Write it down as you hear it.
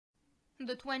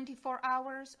the 24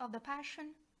 hours of the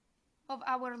Passion of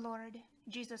our Lord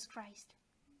Jesus Christ.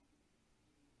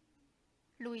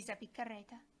 Luisa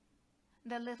Piccarreta,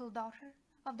 the little daughter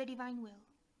of the Divine Will.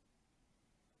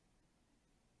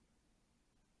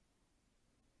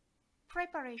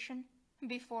 Preparation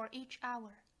before each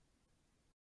hour.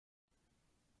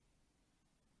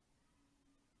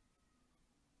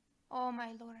 O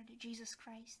my Lord Jesus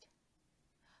Christ,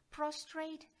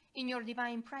 prostrate in your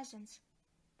divine presence,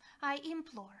 I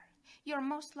implore your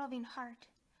most loving heart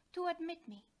to admit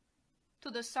me to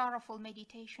the sorrowful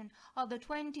meditation of the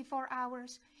 24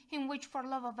 hours in which, for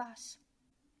love of us,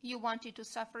 you wanted to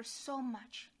suffer so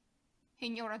much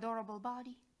in your adorable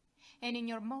body and in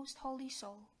your most holy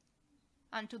soul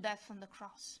unto death on the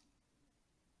cross.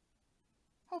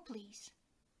 Oh, please,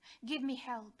 give me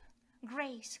help,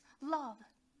 grace, love,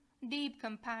 deep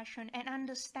compassion and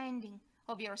understanding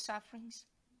of your sufferings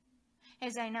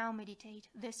as I now meditate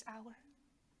this hour.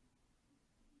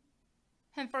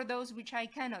 And for those which I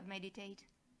cannot meditate,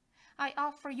 I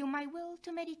offer you my will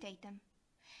to meditate them,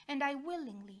 and I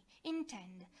willingly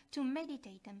intend to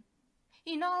meditate them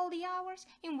in all the hours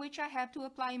in which I have to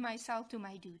apply myself to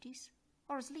my duties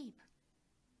or sleep.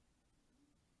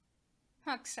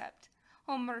 Accept,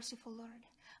 O merciful Lord,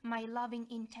 my loving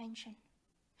intention,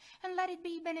 and let it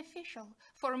be beneficial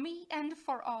for me and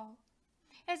for all,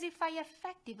 as if I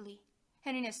effectively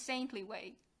and in a saintly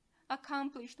way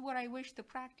accomplished what I wish to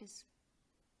practice.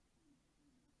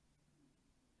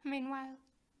 Meanwhile,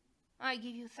 I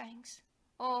give you thanks,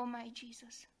 O my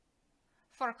Jesus,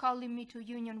 for calling me to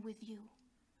union with you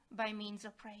by means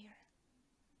of prayer.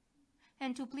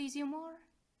 And to please you more,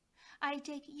 I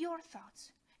take your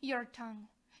thoughts, your tongue,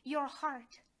 your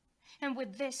heart, and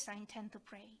with this I intend to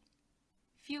pray,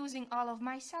 fusing all of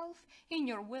myself in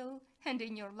your will and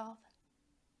in your love,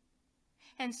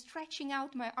 and stretching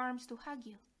out my arms to hug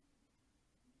you.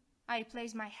 I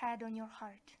place my head on your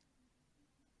heart,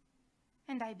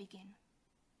 and I begin.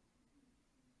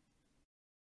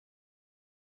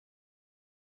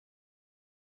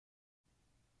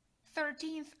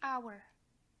 Thirteenth hour,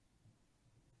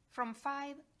 from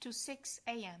 5 to 6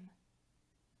 a.m.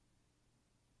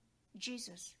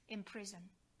 Jesus in prison.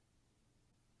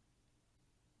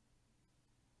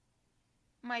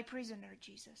 My prisoner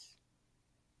Jesus,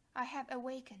 I have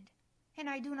awakened, and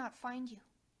I do not find you.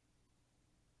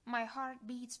 My heart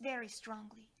beats very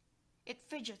strongly. It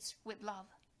fidgets with love.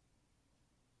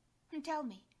 And tell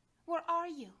me, where are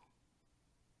you?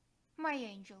 My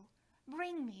angel,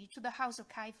 bring me to the house of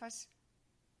Caiaphas.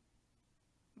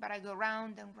 But I go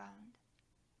round and round.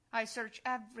 I search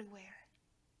everywhere,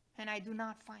 and I do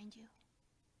not find you.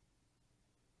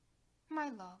 My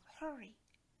love, hurry.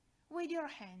 With your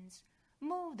hands,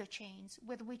 move the chains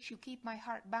with which you keep my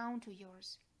heart bound to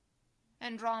yours,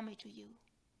 and draw me to you,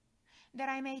 that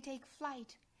I may take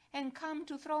flight and come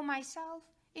to throw myself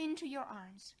into your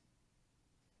arms.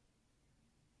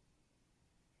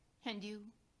 And you,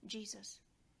 Jesus,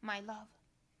 my love,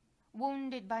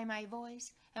 wounded by my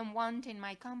voice and wanting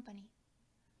my company,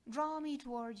 draw me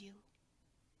toward you,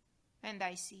 and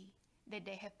I see that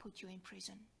they have put you in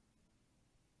prison.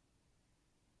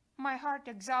 My heart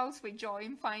exults with joy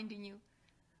in finding you,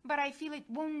 but I feel it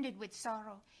wounded with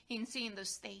sorrow in seeing the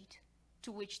state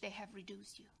to which they have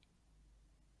reduced you.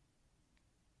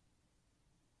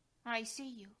 I see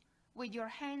you with your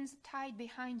hands tied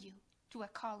behind you to a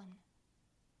column,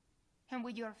 and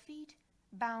with your feet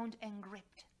bound and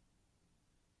gripped.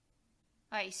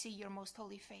 I see your most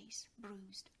holy face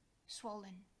bruised,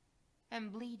 swollen,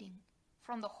 and bleeding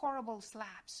from the horrible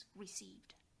slaps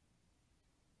received.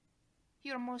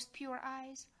 Your most pure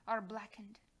eyes are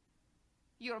blackened.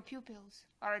 Your pupils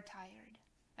are tired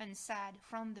and sad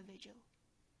from the vigil.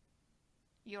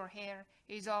 Your hair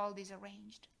is all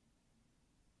disarranged.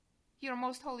 Your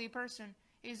most holy person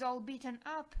is all beaten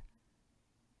up,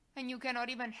 and you cannot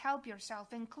even help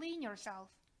yourself and clean yourself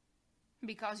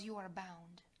because you are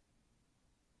bound.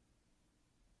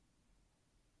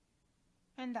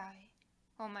 And I,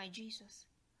 O my Jesus,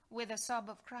 with a sob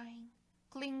of crying,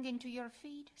 clinging to your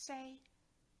feet, say,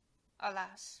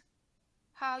 Alas,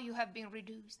 how you have been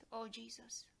reduced, O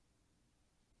Jesus.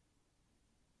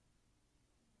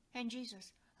 And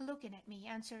Jesus, looking at me,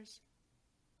 answers,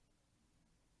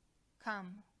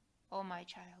 Come, O my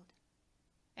child,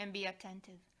 and be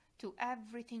attentive to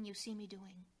everything you see me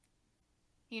doing,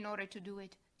 in order to do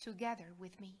it together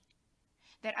with me,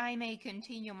 that I may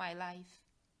continue my life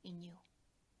in you.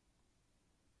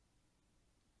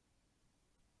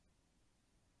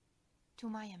 To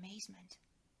my amazement,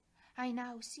 I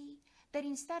now see that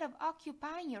instead of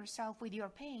occupying yourself with your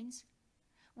pains,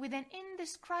 with an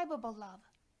indescribable love,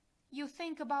 you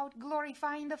think about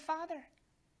glorifying the Father,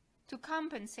 to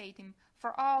compensate him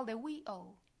for all that we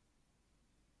owe.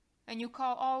 And you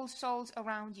call all souls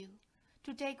around you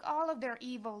to take all of their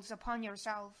evils upon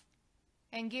yourself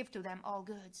and give to them all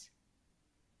goods.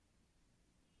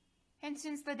 And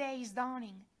since the day is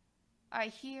dawning, I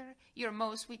hear your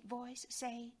most sweet voice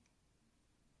say,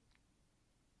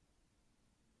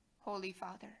 Holy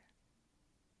Father,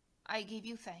 I give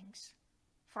you thanks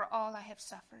for all I have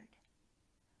suffered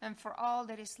and for all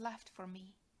that is left for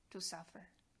me to suffer.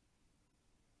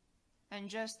 And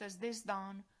just as this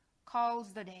dawn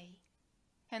calls the day,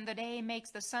 and the day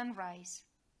makes the sun rise,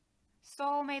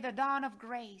 so may the dawn of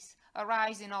grace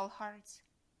arise in all hearts.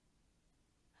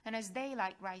 And as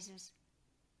daylight rises,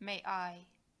 may I,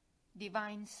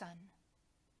 divine Son,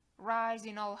 rise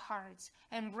in all hearts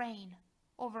and reign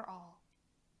over all.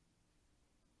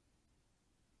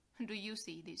 Do you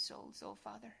see these souls, O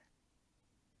Father?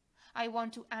 I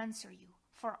want to answer you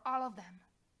for all of them,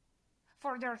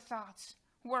 for their thoughts,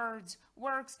 words,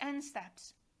 works, and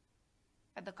steps,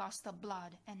 at the cost of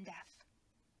blood and death.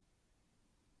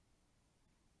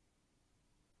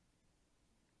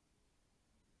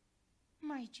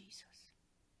 My Jesus,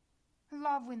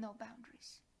 love with no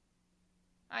boundaries,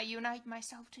 I unite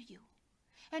myself to you,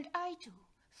 and I too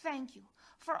thank you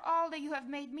for all that you have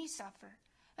made me suffer,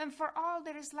 and for all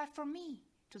that is left for me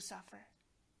to suffer.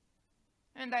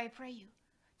 And I pray you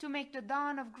to make the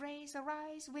dawn of grace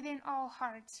arise within all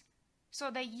hearts,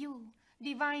 so that you,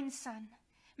 divine Son,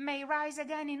 may rise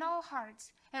again in all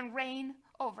hearts and reign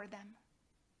over them.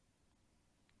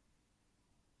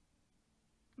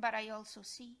 But I also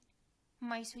see,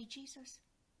 my sweet Jesus,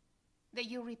 that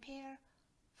you repair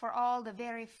for all the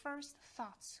very first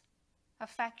thoughts,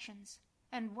 affections,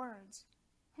 and words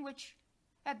which,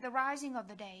 at the rising of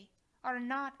the day, are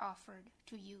not offered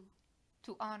to you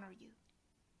to honor you,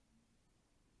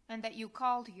 and that you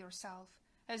call to yourself,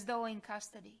 as though in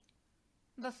custody,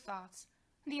 the thoughts,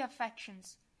 the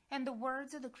affections, and the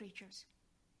words of the creatures,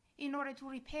 in order to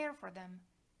repair for them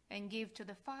and give to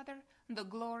the Father the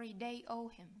glory they owe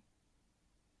him.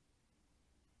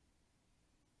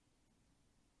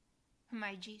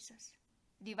 My Jesus,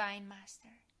 divine Master,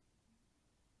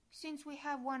 since we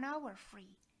have 1 hour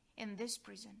free in this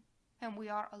prison and we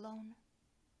are alone,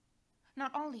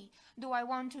 not only do I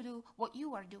want to do what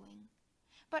you are doing,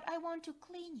 but I want to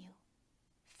clean you,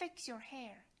 fix your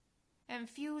hair, and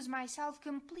fuse myself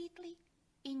completely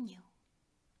in you.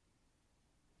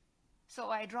 So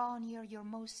I draw near your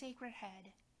most sacred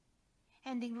head,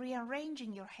 and in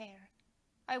rearranging your hair,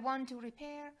 I want to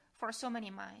repair for so many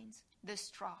minds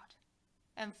distraught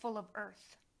and full of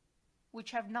earth,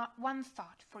 which have not one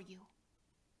thought for you.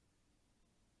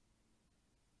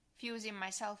 Fusing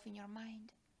myself in your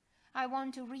mind, I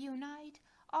want to reunite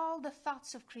all the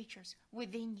thoughts of creatures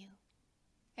within you,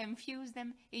 and fuse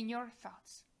them in your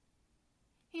thoughts,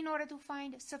 in order to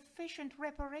find sufficient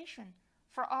reparation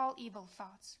for all evil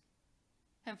thoughts,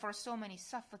 and for so many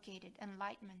suffocated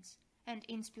enlightenments and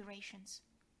inspirations.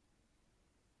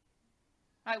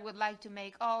 I would like to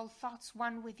make all thoughts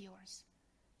one with yours,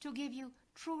 to give you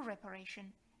true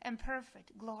reparation and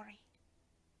perfect glory.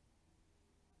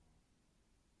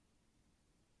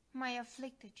 My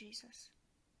afflicted Jesus,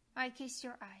 I kiss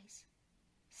your eyes,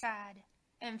 sad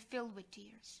and filled with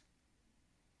tears.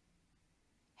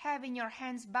 Having your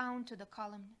hands bound to the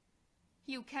column,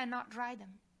 you cannot dry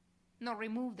them, nor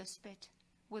remove the spit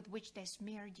with which they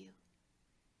smeared you.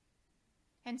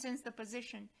 And since the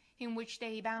position in which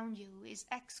they bound you is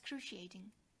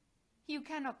excruciating, you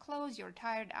cannot close your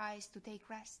tired eyes to take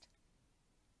rest.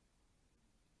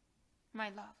 My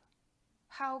love,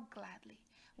 how gladly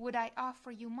would I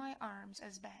offer you my arms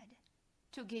as bed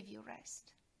to give you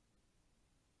rest.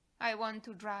 I want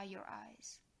to dry your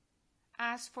eyes,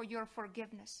 ask for your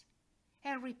forgiveness,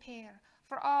 and repair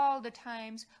for all the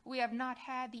times we have not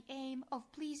had the aim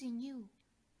of pleasing you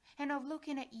and of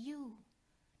looking at you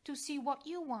to see what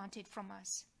you wanted from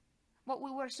us, what we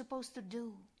were supposed to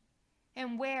do,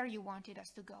 and where you wanted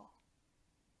us to go.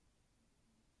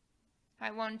 I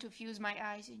want to fuse my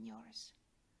eyes in yours,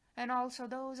 and also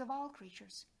those of all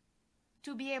creatures,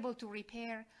 to be able to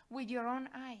repair with your own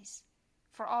eyes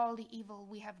for all the evil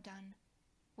we have done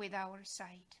with our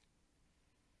sight.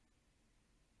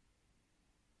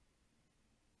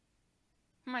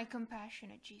 My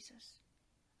compassionate Jesus,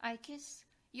 I kiss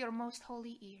your most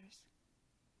holy ears,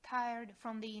 tired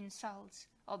from the insults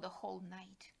of the whole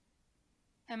night,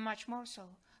 and much more so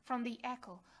from the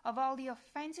echo of all the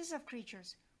offenses of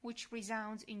creatures which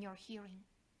resounds in your hearing.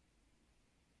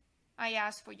 I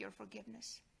ask for your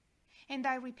forgiveness, and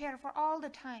I repair for all the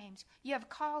times you have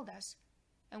called us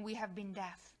and we have been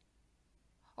deaf,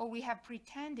 or we have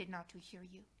pretended not to hear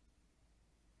you.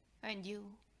 And you,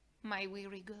 my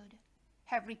weary good,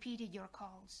 have repeated your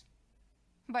calls,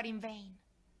 but in vain.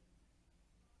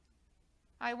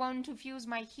 I want to fuse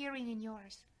my hearing in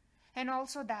yours, and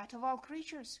also that of all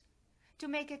creatures, to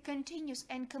make a continuous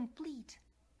and complete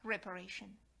reparation.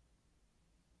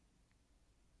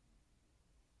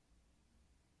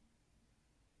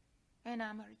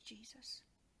 Enamored Jesus,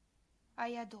 I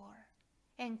adore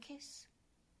and kiss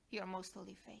your most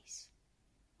holy face,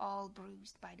 all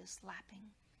bruised by the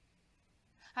slapping.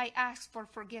 I ask for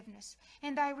forgiveness,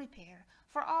 and I repair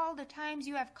for all the times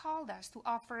you have called us to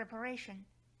offer reparation,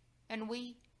 and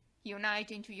we,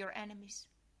 uniting to your enemies,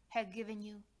 have given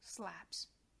you slaps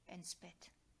and spit.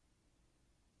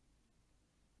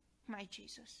 My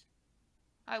Jesus,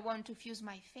 I want to fuse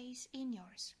my face in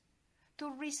yours,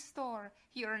 to restore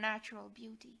your natural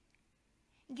beauty,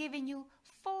 giving you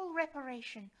full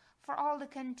reparation for all the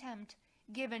contempt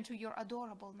given to your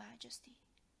adorable majesty.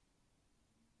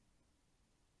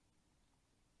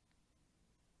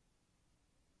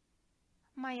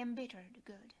 My embittered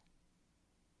good,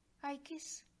 I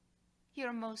kiss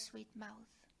your most sweet mouth,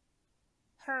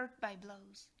 hurt by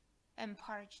blows and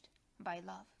parched by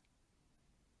love.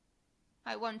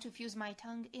 I want to fuse my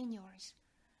tongue in yours,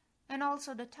 and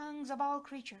also the tongues of all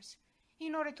creatures,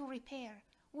 in order to repair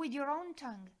with your own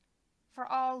tongue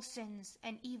for all sins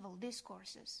and evil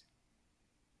discourses.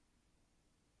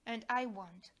 And I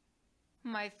want,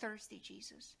 my thirsty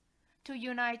Jesus, to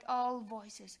unite all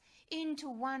voices into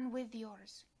one with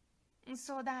yours,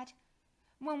 so that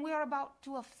when we are about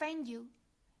to offend you,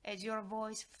 as your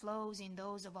voice flows in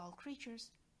those of all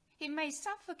creatures, it may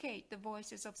suffocate the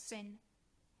voices of sin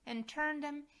and turn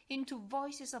them into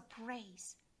voices of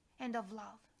praise and of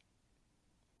love.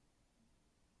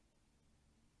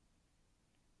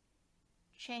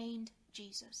 Chained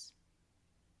Jesus,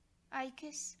 I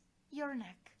kiss your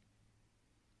neck,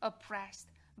 oppressed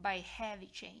by heavy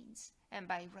chains and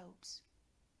by ropes,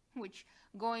 which,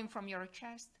 going from your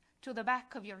chest to the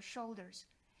back of your shoulders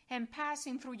and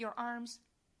passing through your arms,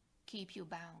 keep you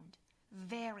bound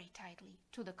very tightly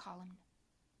to the column.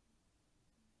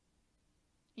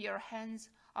 Your hands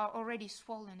are already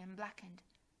swollen and blackened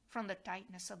from the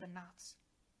tightness of the knots,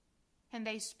 and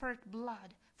they spurt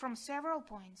blood from several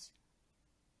points.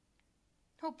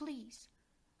 Oh, please,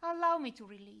 allow me to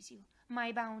release you,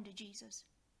 my bound Jesus.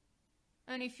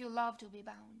 And if you love to be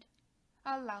bound,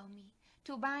 allow me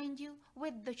to bind you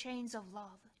with the chains of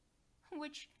love,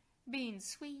 which, being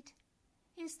sweet,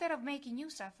 instead of making you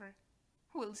suffer,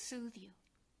 will soothe you.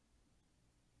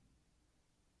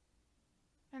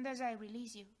 And as I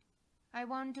release you, I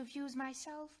want to fuse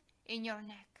myself in your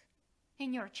neck,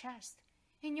 in your chest,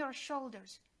 in your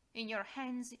shoulders, in your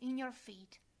hands, in your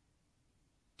feet,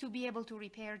 to be able to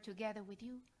repair together with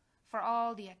you for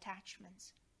all the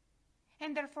attachments,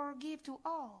 and therefore give to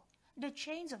all the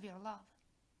chains of your love,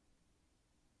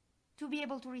 to be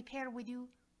able to repair with you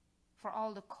for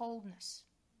all the coldness,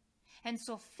 and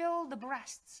so fill the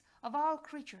breasts of all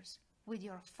creatures with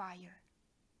your fire,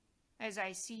 as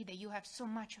I see that you have so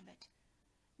much of it,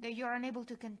 that you are unable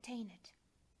to contain it,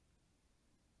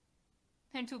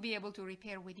 and to be able to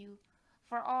repair with you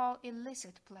for all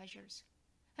illicit pleasures,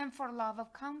 and for love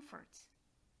of comforts,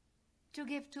 to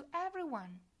give to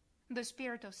everyone the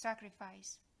spirit of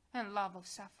sacrifice and love of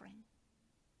suffering.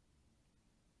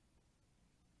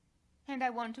 And I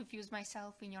want to fuse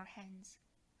myself in your hands,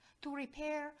 to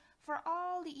repair for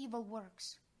all the evil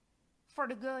works, for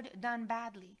the good done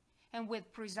badly and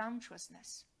with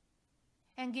presumptuousness,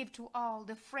 and give to all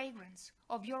the fragrance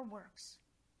of your works.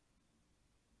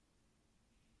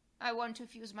 I want to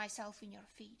fuse myself in your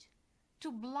feet,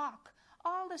 to block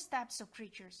all the steps of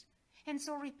creatures, and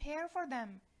so repair for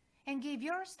them, and give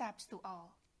your steps to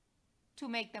all, to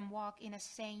make them walk in a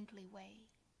saintly way.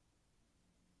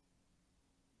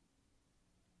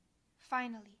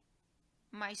 Finally,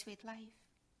 my sweet life,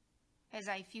 as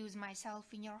I fuse myself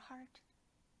in your heart,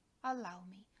 allow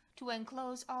me to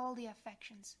enclose all the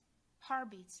affections,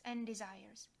 heartbeats, and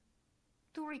desires,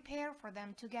 to repair for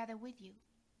them together with you,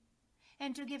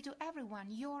 and to give to everyone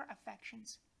your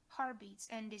affections, heartbeats,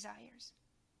 and desires,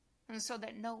 and so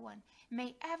that no one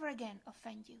may ever again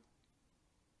offend you.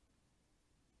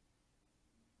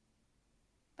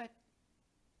 But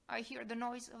I hear the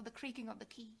noise of the creaking of the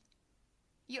key.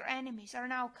 Your enemies are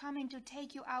now coming to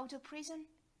take you out of prison,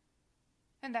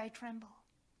 and I tremble,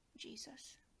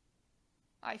 Jesus.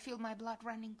 I feel my blood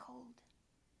running cold.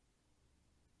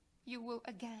 You will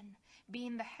again be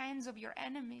in the hands of your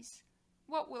enemies.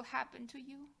 What will happen to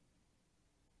you?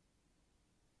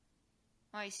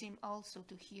 I seem also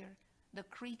to hear the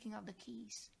creaking of the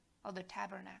keys of the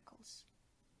tabernacles,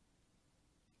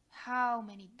 how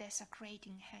many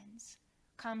desecrating hands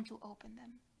come to open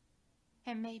them,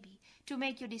 and maybe to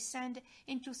make you descend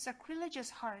into sacrilegious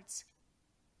hearts.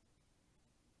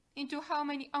 Into how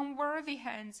many unworthy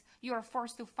hands you are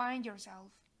forced to find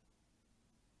yourself.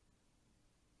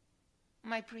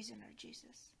 My prisoner,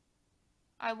 Jesus,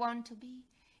 I want to be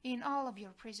in all of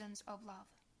your prisons of love,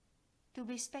 to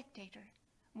be spectator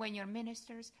when your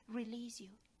ministers release you,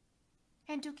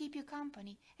 and to keep you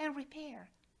company and repair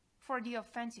for the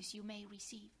offenses you may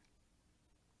receive.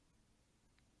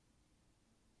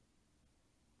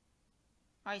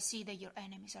 I see that your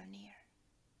enemies are near,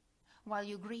 while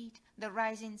you greet the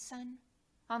rising sun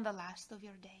on the last of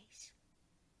your days.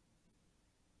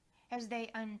 As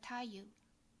they untie you,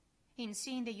 in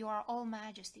seeing that you are all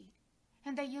majesty,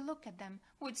 and that you look at them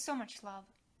with so much love,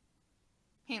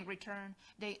 in return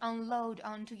they unload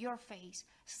onto your face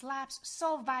slaps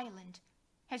so violent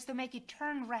as to make it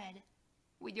turn red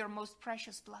with your most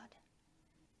precious blood.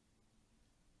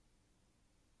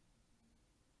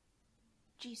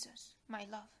 Jesus, my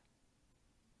love,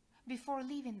 before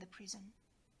leaving the prison,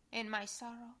 in my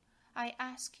sorrow, I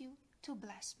ask you to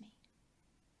bless me,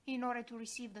 in order to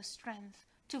receive the strength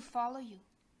to follow you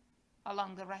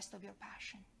along the rest of your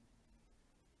passion.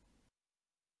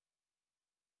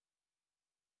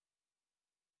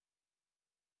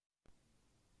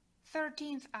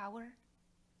 Thirteenth Hour,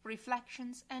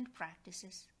 Reflections and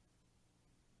Practices.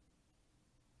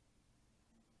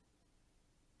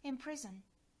 In prison,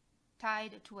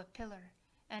 tied to a pillar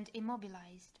and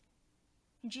immobilized,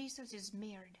 Jesus is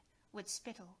smeared with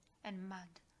spittle and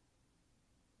mud.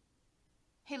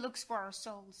 He looks for our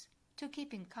souls to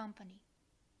keep in company.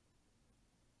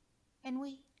 And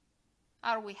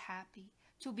are we happy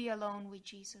to be alone with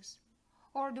Jesus,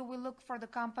 or do we look for the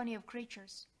company of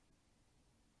creatures?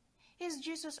 Is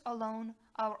Jesus alone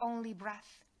our only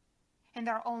breath and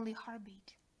our only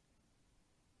heartbeat?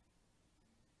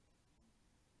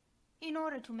 In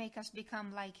order to make us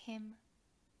become like him,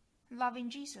 loving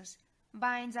Jesus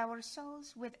binds our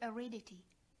souls with aridity,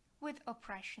 with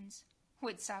oppressions,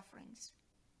 with sufferings,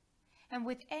 and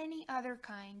with any other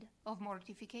kind of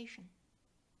mortification.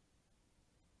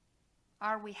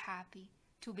 Are we happy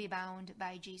to be bound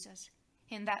by Jesus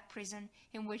in that prison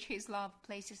in which his love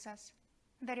places us?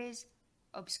 That is,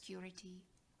 obscurity,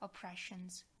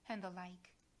 oppressions, and the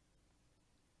like.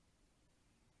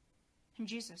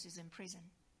 Jesus is in prison.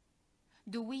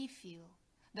 Do we feel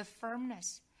the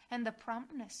firmness and the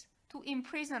promptness to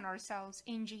imprison ourselves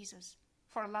in Jesus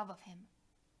for love of him?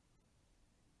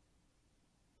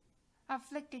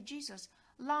 Afflicted Jesus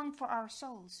longed for our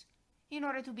souls in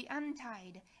order to be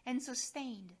untied and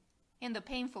sustained in the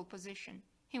painful position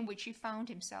in which he found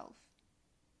himself.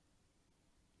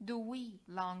 Do we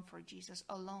long for Jesus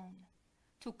alone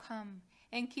to come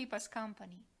and keep us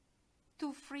company,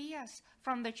 to free us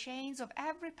from the chains of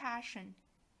every passion,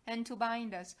 and to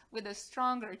bind us with the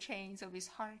stronger chains of his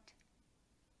heart?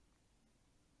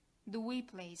 Do we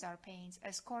place our pains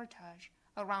as cortege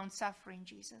around suffering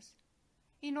Jesus,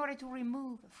 in order to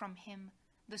remove from him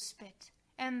the spit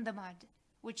and the mud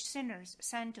which sinners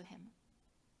send to him?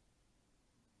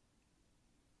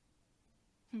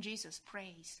 Jesus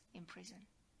prays in prison.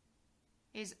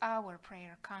 Is our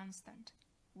prayer constant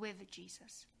with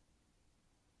Jesus?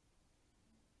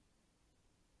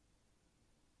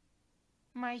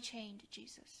 My chained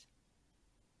Jesus,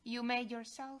 you made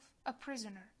yourself a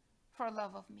prisoner for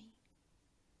love of me,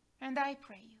 and I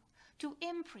pray you to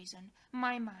imprison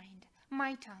my mind,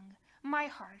 my tongue, my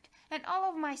heart, and all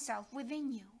of myself within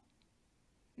you,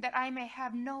 that I may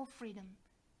have no freedom,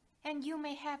 and you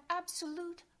may have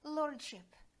absolute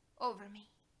lordship over me.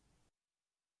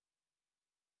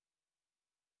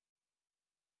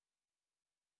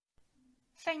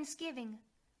 Thanksgiving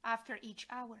after each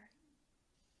hour.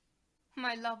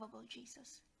 My lovable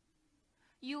Jesus,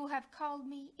 you have called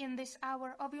me in this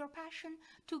hour of your passion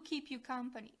to keep you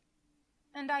company,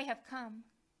 and I have come.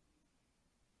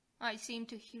 I seem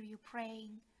to hear you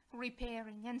praying,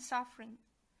 repairing, and suffering,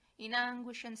 in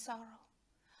anguish and sorrow,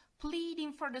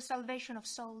 pleading for the salvation of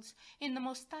souls in the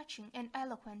most touching and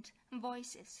eloquent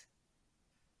voices.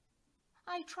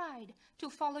 I tried to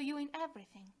follow you in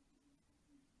everything,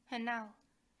 and now,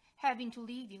 having to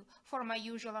leave you for my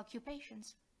usual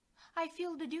occupations, I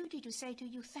feel the duty to say to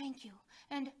you thank you,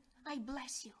 and I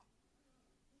bless you.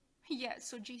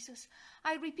 Yes, O Jesus,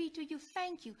 I repeat to you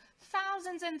thank you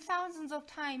thousands and thousands of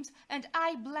times, and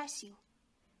I bless you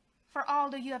for all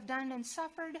that you have done and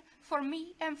suffered for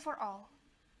me and for all.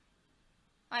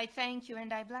 I thank you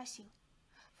and I bless you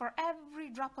for every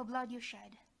drop of blood you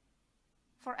shed,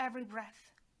 for every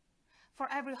breath, for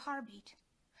every heartbeat,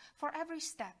 for every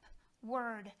step,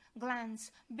 word,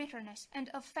 glance, bitterness, and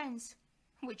offense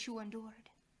which you endured.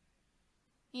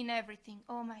 In everything,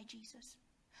 O my Jesus,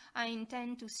 I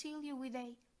intend to seal you with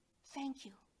a thank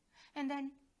you, and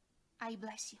then I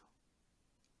bless you.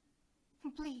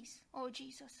 Please, O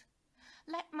Jesus,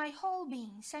 let my whole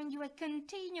being send you a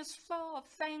continuous flow of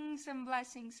thanks and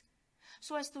blessings,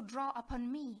 so as to draw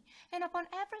upon me and upon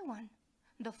everyone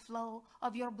the flow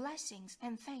of your blessings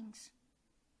and thanks.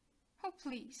 Oh,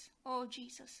 please, O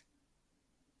Jesus,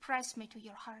 press me to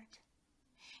your heart,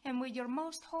 and with your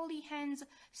most holy hands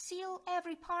seal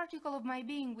every particle of my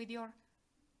being with your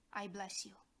I bless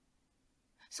you,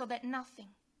 so that nothing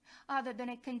other than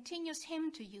a continuous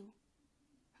hymn to you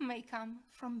may come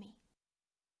from me.